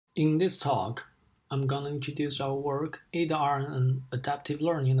In this talk, I'm going to introduce our work, AdaRNN, Adaptive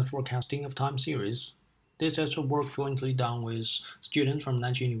Learning and the Forecasting of Time Series. This is a work jointly done with students from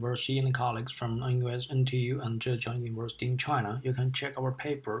Nanjing University and colleagues from US NTU and Zhejiang University in China. You can check our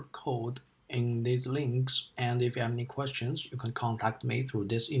paper code in these links, and if you have any questions, you can contact me through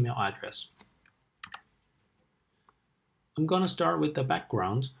this email address. I'm going to start with the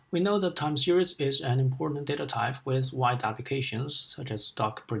background. We know that time series is an important data type with wide applications such as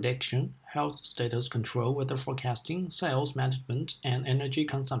stock prediction, health status control, weather forecasting, sales management, and energy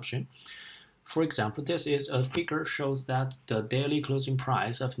consumption. For example, this is a figure shows that the daily closing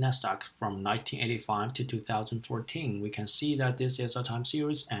price of Nasdaq from 1985 to 2014. We can see that this is a time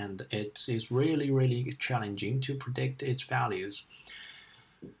series and it is really challenging to predict its values.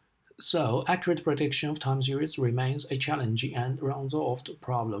 So, accurate prediction of time series remains a challenging and unsolved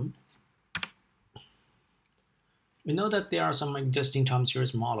problem. We know that there are some existing time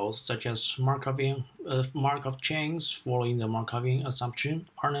series models, such as Markov chains following the Markovian assumption,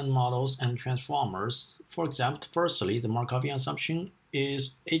 AdaRNN models, and transformers. For example, firstly, the Markovian assumption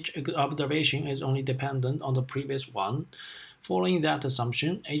is each observation is only dependent on the previous one. Following that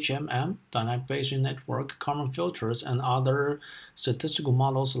assumption, HMM, dynamic Bayesian network, Kalman filters, and other statistical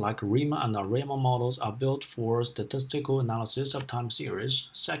models like RIMA and ARIMA models are built for statistical analysis of time series.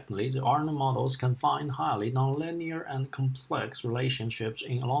 Secondly, the AdaRNN models can find highly nonlinear and complex relationships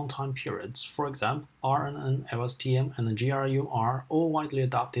in long time periods. For example, AdaRNN, LSTM, and GRU are all widely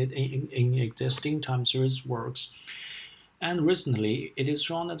adopted in existing time series works. And recently, it is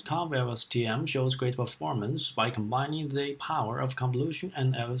shown that Convergence shows great performance by combining the power of convolution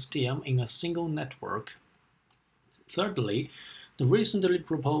and LSTM in a single network. Thirdly, the recently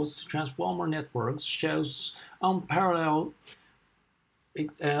proposed transformer networks shows unparalleled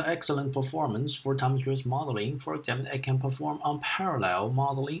excellent performance for time series modeling. For example, it can perform unparalleled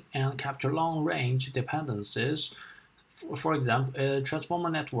modeling and capture long-range dependencies. For example, a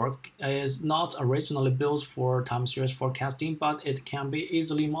transformer network is not originally built for time series forecasting, but it can be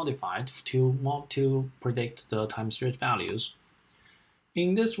easily modified to predict the time series values.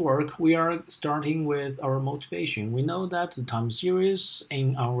 In this work, we are starting with our motivation. We know that the time series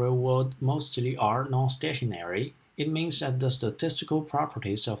in our real world mostly are non-stationary. It means that the statistical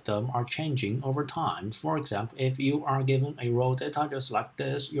properties of them are changing over time. For example, if you are given a raw data just like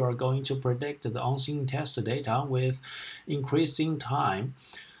this, you are going to predict the unseen test data with increasing time.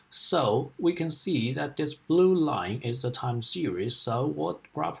 So we can see that this blue line is the time series. So what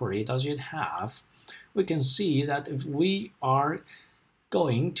property does it have? We can see that if we are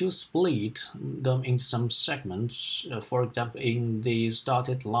going to split them in some segments, for example, in these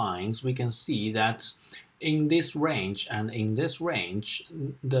dotted lines, we can see that in this range and in this range,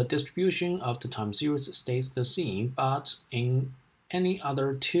 the distribution of the time series stays the same, but in any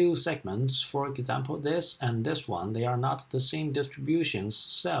other two segments, for example, this and this one, they are not the same distributions.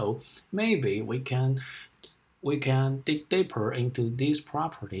 So maybe we can dig deeper into this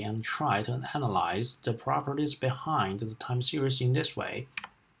property and try to analyze the properties behind the time series in this way.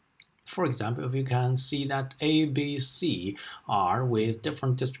 For example, if you can see that A, B, C are with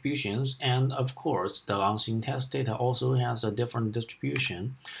different distributions, and of course the unseen test data also has a different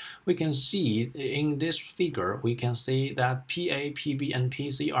distribution, we can see in this figure, we can see that PA, PB, and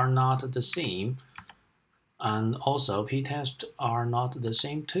PC are not the same, and also p-test are not the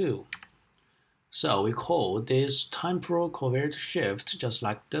same too. So we call this temporal covariate shift just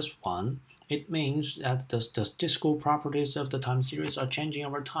like this one. It means that the statistical properties of the time series are changing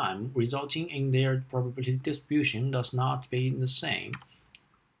over time, resulting in their probability distribution does not be the same.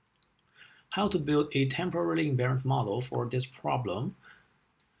 How to build a temporally invariant model for this problem.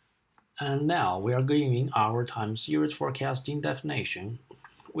 And now we are giving our time series forecasting definition.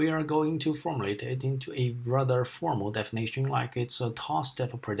 We are going to formulate it into a rather formal definition, like it's a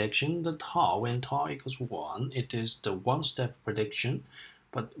tau-step prediction. The tau, when tau equals 1, it is the one-step prediction.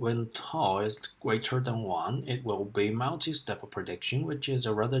 But when tau is greater than 1, it will be multi-step prediction, which is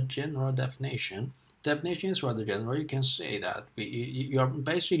a rather general definition. Definition is rather general. You can say that you are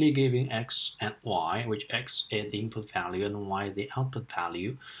basically giving x and y, which x is the input value and y the output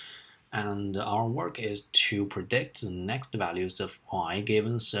value. And our work is to predict the next values of y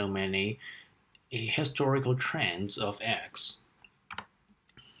given so many historical trends of x.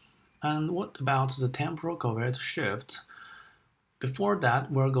 And what about the temporal covariate shift? Before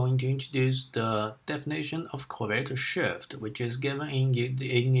that, we're going to introduce the definition of covariate shift, which is given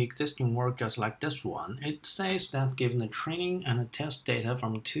in existing work just like this one. It says that given the training and the test data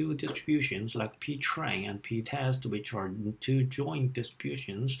from two distributions like p-train and p-test, which are two joint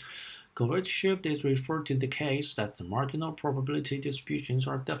distributions, Covariate shift is referred to the case that the marginal probability distributions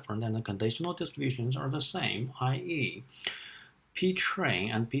are different and the conditional distributions are the same, i.e.,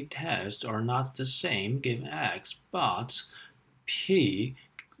 p-train and p-test are not the same given x, but p,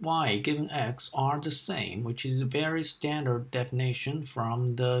 y given x are the same, which is a very standard definition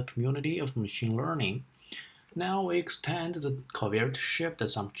from the community of machine learning. Now we extend the covariate shift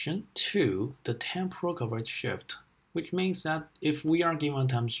assumption to the temporal covariate shift, which means that if we are given a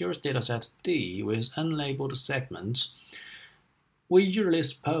time series dataset D with unlabeled segments, we usually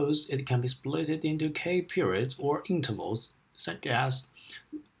suppose it can be split into k periods or intervals, such as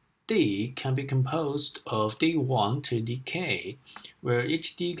D can be composed of D1 to dk, where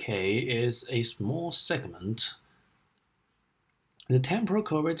each dk is a small segment. The temporal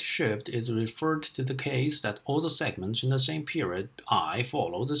covariate shift is referred to the case that all the segments in the same period I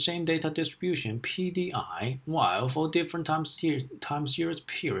follow the same data distribution PDI, while for different time series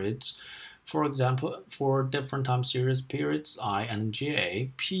periods, for example, for different time series periods I and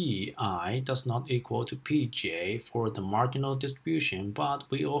j, Pi does not equal to Pj for the marginal distribution, but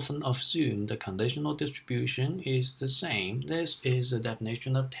we often assume the conditional distribution is the same. This is the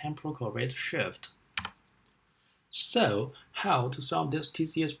definition of temporal covariate shift. So, how to solve this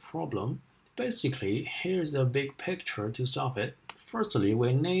TCS problem? Basically, here's the big picture to solve it. Firstly,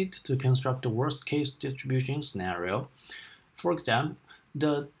 we need to construct the worst-case distribution scenario. For example,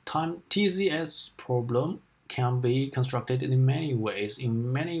 the time TCS problem can be constructed in many ways,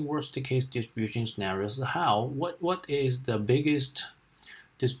 in many worst-case distribution scenarios. How? What is the biggest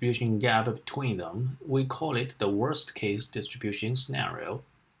distribution gap between them? We call it the worst-case distribution scenario.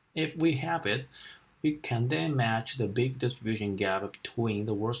 If we have it, we can then match the big distribution gap between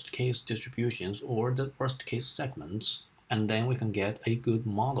the worst-case distributions or the worst-case segments, and then we can get a good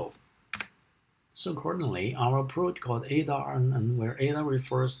model. So accordingly, our approach called AdaRNN, where Ada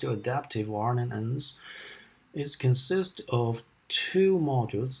refers to adaptive RNNs, consists of two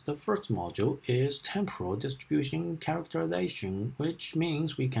modules. The first module is temporal distribution characterization, which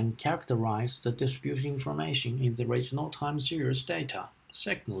means we can characterize the distribution information in the original time series data.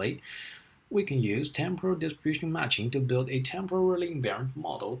 Secondly, we can use temporal distribution matching to build a temporally invariant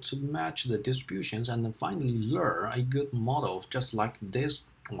model to match the distributions and then finally learn a good model just like this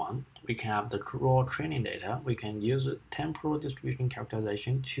one. We can have the raw training data. We can use a temporal distribution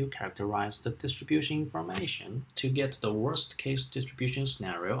characterization to characterize the distribution information to get the worst case distribution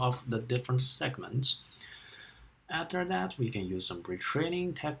scenario of the different segments. After that, we can use some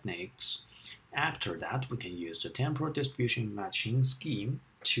retraining techniques. After that, we can use the temporal distribution matching scheme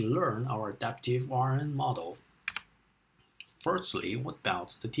to learn our adaptive RNN model. Firstly, what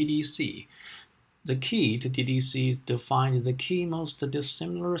about the TDC? The key to TDC is to find the key most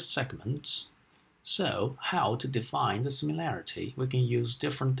dissimilar segments. So, how to define the similarity? We can use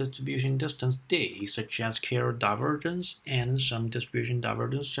different distribution distance D, such as Carrot divergence, and some distribution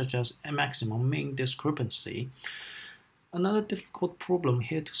divergence, such as a maximum mean discrepancy. Another difficult problem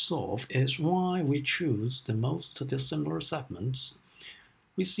here to solve is why we choose the most dissimilar segments.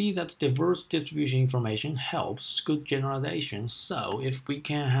 We see that diverse distribution information helps good generalization, so if we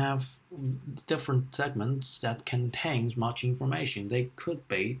can have different segments that contain much information, they could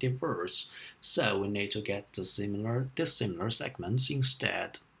be diverse, so we need to get the dissimilar segments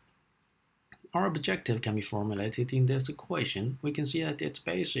instead. Our objective can be formulated in this equation. We can see that it's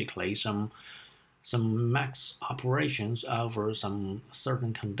basically some max operations over some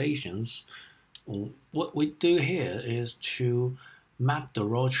certain conditions. What we do here is to map the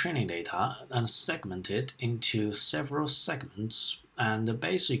raw training data and segment it into several segments, and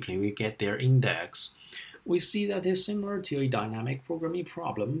basically we get their index. We see that it's similar to a dynamic programming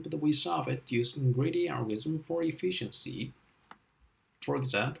problem, but we solve it using greedy algorithm for efficiency. For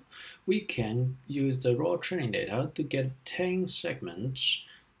example, we can use the raw training data to get 10 segments.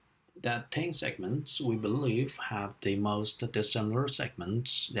 That 10 segments we believe have the most dissimilar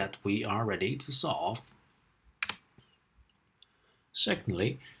segments that we are ready to solve.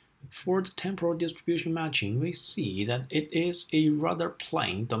 Secondly, for the temporal distribution matching, we see that it is a rather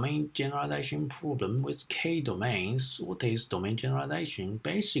plain domain generalization problem with k domains. What is domain generalization?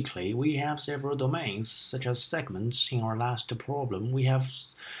 Basically, we have several domains, such as segments in our last problem. We have,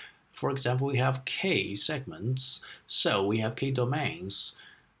 for example, we have k segments, so we have k domains.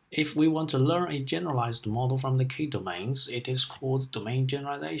 If we want to learn a generalized model from the k domains, it is called domain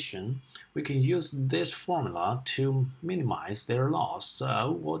generalization. We can use this formula to minimize their loss.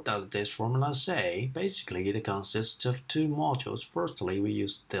 So what does this formula say? Basically, it consists of two modules. Firstly, we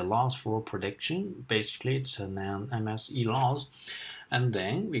use the loss for prediction. Basically, it's an MSE loss. And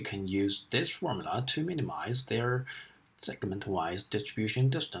then we can use this formula to minimize their segment-wise distribution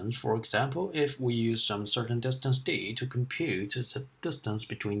distance. For example, if we use some certain distance d to compute the distance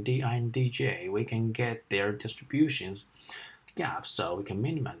between di and dj, we can get their distributions gap, so we can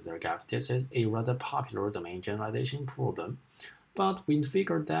minimize their gap. This is a rather popular domain generalization problem, but we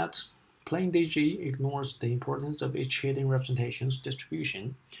figured that plain dg ignores the importance of each hidden representation's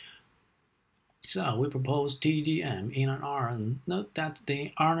distribution. So we propose TDM in an RNN. Note that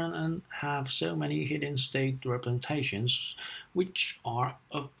the RNN have so many hidden state representations which are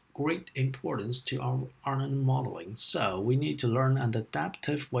of great importance to our RNN modeling. So we need to learn an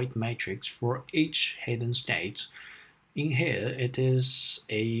adaptive weight matrix for each hidden state. In here it is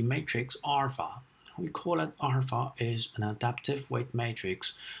a matrix alpha. We call it alpha is an adaptive weight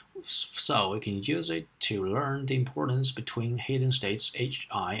matrix, so we can use it to learn the importance between hidden states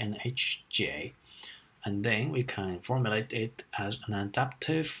hi and hj, and then we can formulate it as an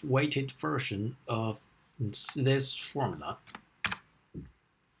adaptive weighted version of this formula.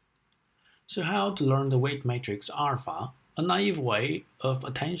 So how to learn the weight matrix alpha? A naive way of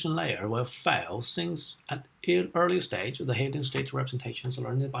attention layer will fail, since at early stage the hidden state representations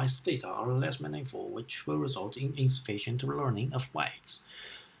learned by theta are less meaningful, which will result in insufficient learning of weights.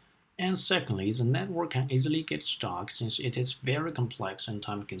 And secondly, the network can easily get stuck since it is very complex and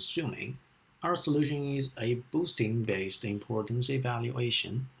time-consuming. Our solution is a boosting-based importance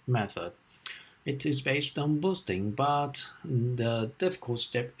evaluation method. It is based on boosting, but the difficult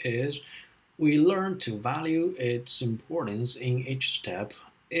step is we learn to value its importance in each step.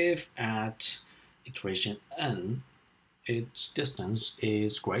 If at iteration n, its distance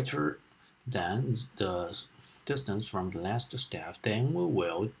is greater than the distance from the last step, then we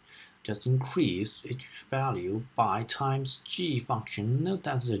will just increase its value by times g function. Note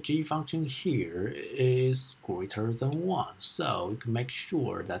that the g function here is greater than 1, so we can make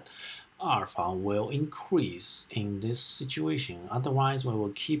sure that alpha will increase in this situation, otherwise we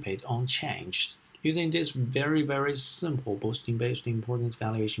will keep it unchanged. Using this very simple boosting-based importance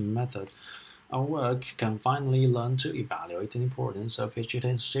evaluation method, our work can finally learn to evaluate the importance of each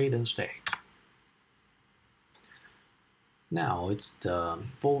hidden state. Now it's the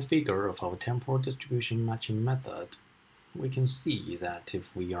full figure of our temporal distribution matching method. We can see that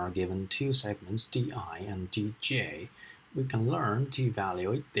if we are given two segments di and dj, we can learn to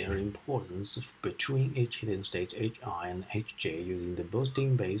evaluate their importance between each hidden state hi and hj using the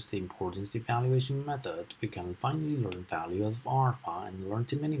boosting-based importance evaluation method. We can finally learn the value of alpha and learn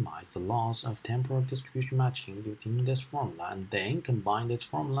to minimize the loss of temporal distribution matching using this formula, and then combine this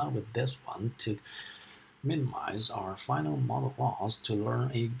formula with this one to minimize our final model loss to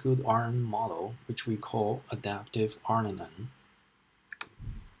learn a good RNN model, which we call adaptive RNN.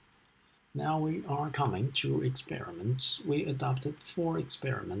 Now we are coming to experiments. We adopted 4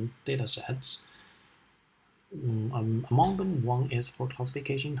 experiment datasets. Among them, 1 is for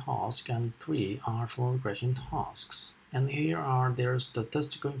classification tasks and 3 are for regression tasks. And here are their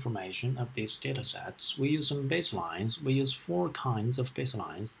statistical information of these datasets. We use some baselines. We use 4 kinds of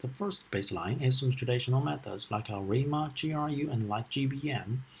baselines. The first baseline is some traditional methods like RIMA, GRU, and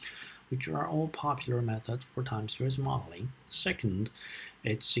LightGBM, which are all popular methods for time series modeling. Second,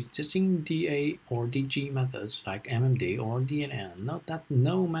 it's existing DA or DG methods like MMD or DNN. Note that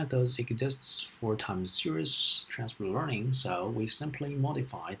no methods exists for time series transfer learning, so we simply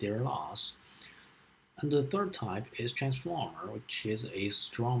modify their laws. And the third type is transformer, which is a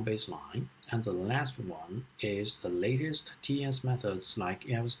strong baseline. And the last one is the latest TS methods like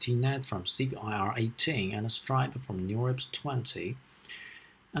LSTNet from CIKM and Stripe from NeurIPS 20.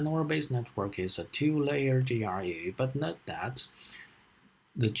 And our base network is a 2-layer GRU, but note that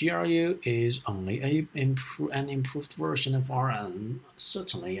the GRU is only an improved version of RN.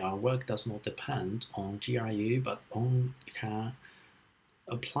 Certainly, our work does not depend on GRU, but can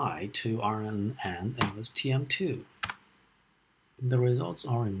apply to RN and LSTM2. The results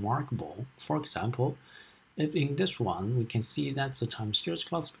are remarkable. For example, if in this one we can see that the time series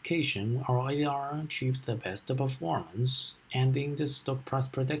classification, our AdaRNN achieves the best performance, and in the stock price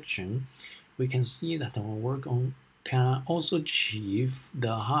prediction, we can see that our work can also achieve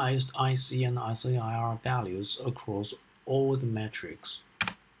the highest IC and ICIR values across all the metrics.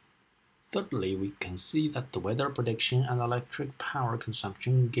 Thirdly, we can see that the weather prediction and electric power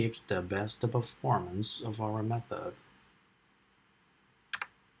consumption gives the best performance of our method.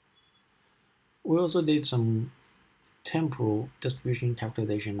 We also did some temporal distribution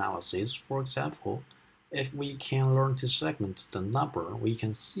characterization analysis. For example, if we can learn to segment the number, we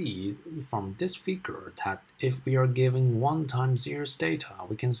can see from this figure that if we are given 1 times series data,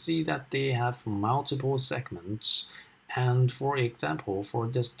 we can see that they have multiple segments. And for example, for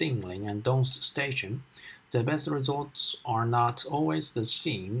this Dingling and Dons station, The best results are not always the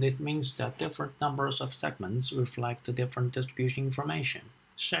same. It means that different numbers of segments reflect different distribution information.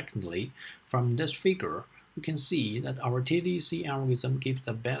 Secondly, from this figure, we can see that our TDC algorithm gives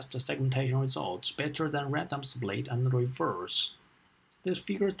the best segmentation results, better than random split and reverse. This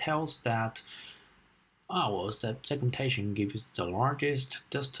figure tells that our segmentation gives the largest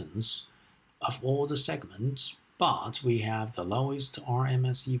distance of all the segments, but we have the lowest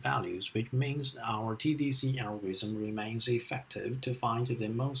RMSE values, which means our TDC algorithm remains effective to find the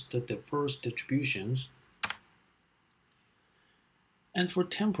most diverse distributions. And for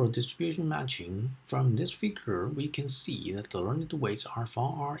temporal distribution matching, from this figure, we can see that the learned weights are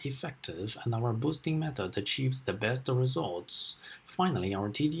far effective and our boosting method achieves the best results. Finally, our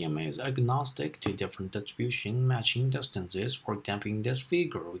TDMA is agnostic to different distribution matching distances. For example, in this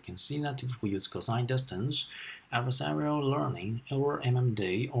figure, we can see that if we use cosine distance, adversarial learning, or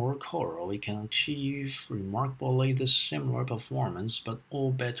MMD, or Coral, we can achieve remarkably the similar performance, but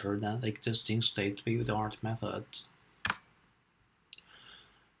all better than existing state-of-the-art methods.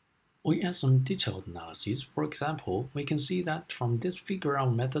 We add some detailed analysis. For example, we can see that from this figure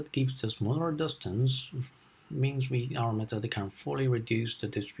our method gives a smaller distance, means our method can fully reduce the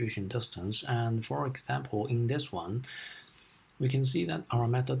distribution distance. And for example, in this one, we can see that our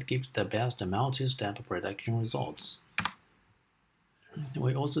method gives the best multi-step prediction results.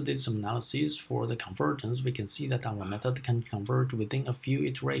 We also did some analysis for the convergence. We can see that our method can converge within a few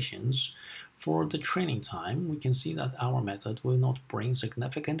iterations. For the training time, we can see that our method will not bring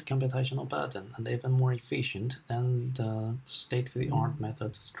significant computational burden and even more efficient than the state-of-the-art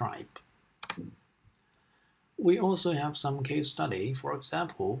method Stripe. We also have some case study. For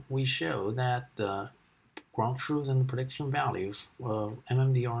example, we show that the ground truth and prediction values of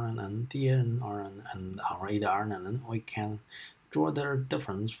MMDRNN, DNRNN, and our AdaRNN, we can draw their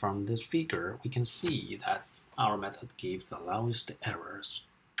difference from this figure. We can see that our method gives the lowest errors.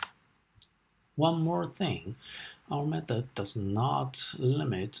 One more thing, our method does not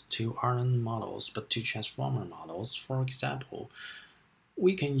limit to RNN models, but to transformer models. For example,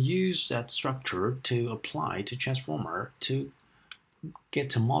 we can use that structure to apply to transformer to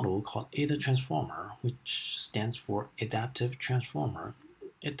get a model called AdaTransformer, which stands for Adaptive Transformer.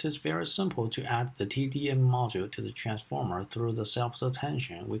 It is very simple to add the TDM module to the transformer through the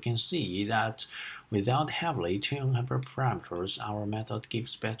self-attention. We can see that without heavily tuned hyperparameters, our method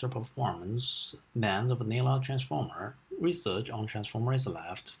gives better performance than the vanilla transformer. Research on transformer is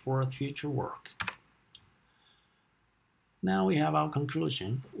left for future work. Now we have our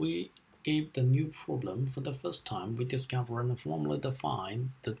conclusion. We gave the new problem. For the first time, we discovered and formally defined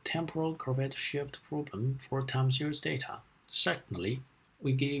the temporal covariate shift problem for time series data. Secondly,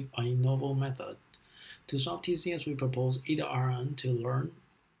 we gave a novel method. To solve TCS, we propose AdaRNN to learn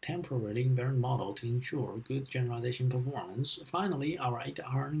temporally invariant model to ensure good generalization performance. Finally, our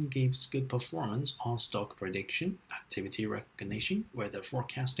AdaRNN gives good performance on stock prediction, activity recognition, weather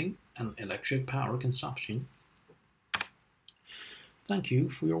forecasting, and electric power consumption. Thank you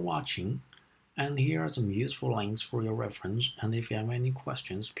for your watching, and here are some useful links for your reference, and if you have any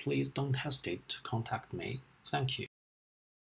questions, please don't hesitate to contact me. Thank you.